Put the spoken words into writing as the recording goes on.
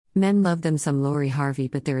Men love them some Lori Harvey,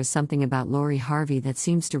 but there is something about Lori Harvey that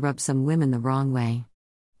seems to rub some women the wrong way.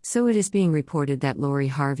 So it is being reported that Lori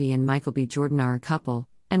Harvey and Michael B. Jordan are a couple,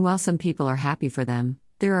 and while some people are happy for them,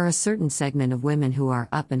 there are a certain segment of women who are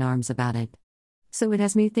up in arms about it. So it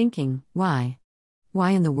has me thinking, why?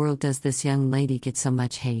 Why in the world does this young lady get so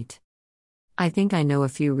much hate? I think I know a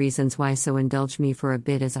few reasons why, so indulge me for a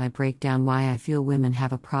bit as I break down why I feel women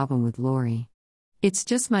have a problem with Lori. It's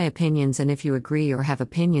just my opinions, and if you agree or have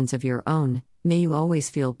opinions of your own, may you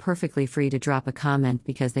always feel perfectly free to drop a comment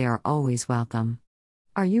because they are always welcome.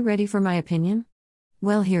 Are you ready for my opinion?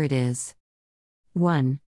 Well, here it is.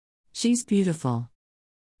 1. She's beautiful.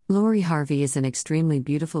 Lori Harvey is an extremely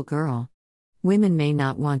beautiful girl. Women may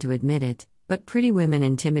not want to admit it, but pretty women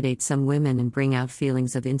intimidate some women and bring out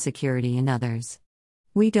feelings of insecurity in others.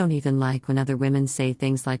 We don't even like when other women say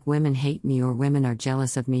things like women hate me or women are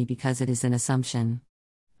jealous of me because it is an assumption.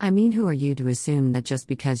 I mean, who are you to assume that just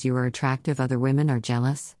because you are attractive other women are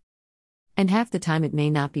jealous? And half the time it may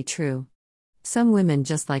not be true. Some women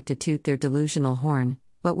just like to toot their delusional horn,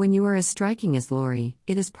 but when you are as striking as Lori,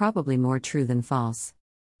 it is probably more true than false.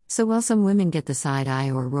 So while some women get the side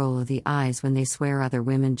eye or roll of the eyes when they swear other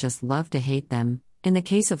women just love to hate them, in the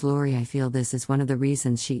case of Lori I feel this is one of the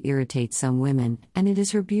reasons she irritates some women, and it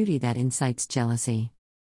is her beauty that incites jealousy.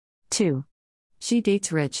 2. She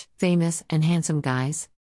dates rich, famous, and handsome guys.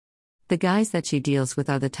 The guys that she deals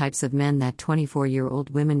with are the types of men that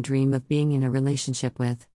 24-year-old women dream of being in a relationship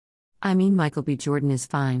with. I mean, Michael B. Jordan is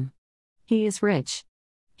fine. He is rich.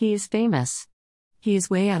 He is famous. He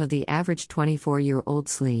is way out of the average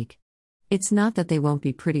 24-year-old's league. It's not that they won't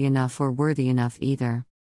be pretty enough or worthy enough either.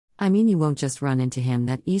 I mean, you won't just run into him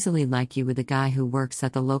that easily like you with a guy who works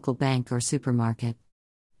at the local bank or supermarket.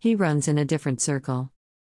 He runs in a different circle.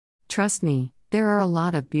 Trust me, there are a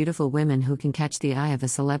lot of beautiful women who can catch the eye of a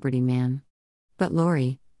celebrity man. But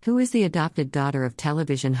Lori, who is the adopted daughter of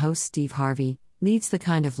television host Steve Harvey, leads the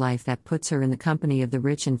kind of life that puts her in the company of the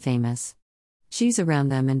rich and famous. She's around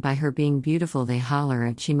them, and by her being beautiful they holler,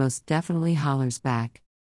 and she most definitely hollers back.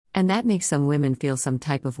 And that makes some women feel some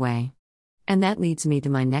type of way. And that leads me to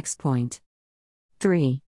my next point.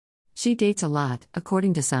 3. She dates a lot,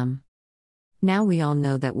 according to some. Now we all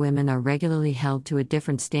know that women are regularly held to a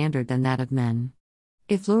different standard than that of men.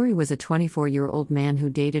 If Lori was a 24-year-old man who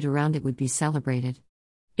dated around, it would be celebrated.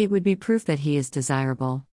 It would be proof that he is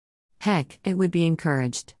desirable. Heck, it would be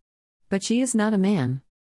encouraged. But she is not a man.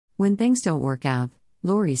 When things don't work out,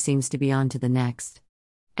 Lori seems to be on to the next.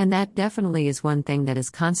 And that definitely is one thing that is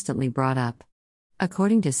constantly brought up.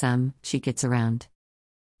 According to some, she gets around.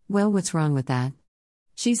 Well, what's wrong with that?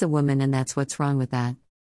 She's a woman, and that's what's wrong with that.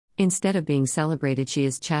 Instead of being celebrated, she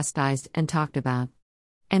is chastised and talked about.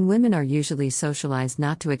 And women are usually socialized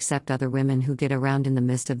not to accept other women who get around in the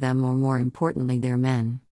midst of them, or more importantly, their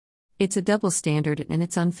men. It's a double standard and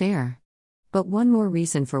it's unfair. But one more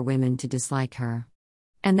reason for women to dislike her.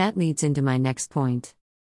 And that leads into my next point.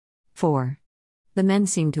 4. The men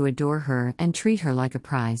seem to adore her and treat her like a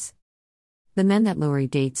prize. The men that Lori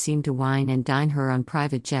dates seem to wine and dine her on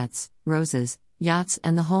private jets, roses, yachts,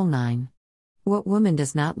 and the whole nine. What woman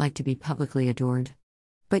does not like to be publicly adored?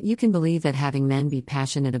 But you can believe that having men be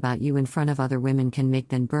passionate about you in front of other women can make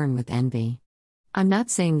them burn with envy. I'm not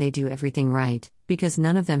saying they do everything right, because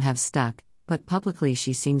none of them have stuck, but publicly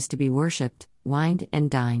she seems to be worshipped, wined,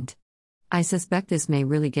 and dined. I suspect this may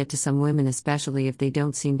really get to some women, especially if they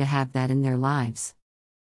don't seem to have that in their lives.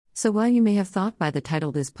 So while you may have thought by the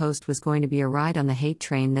title this post was going to be a ride on the hate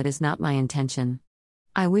train, that is not my intention.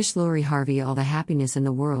 I wish Lori Harvey all the happiness in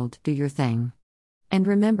the world. Do your thing. And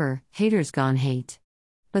remember, haters gone hate.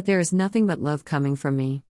 But there is nothing but love coming from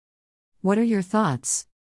me. What are your thoughts?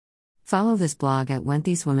 Follow this blog at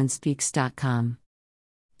whenthesewomenspeaks.com.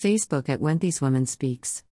 Facebook at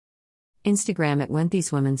whenthesewomenspeaks. Instagram at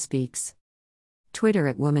whenthesewomenspeaks. Twitter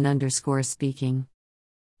at woman_speaking.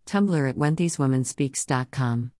 Tumblr at whenthesewomenspeaks.com.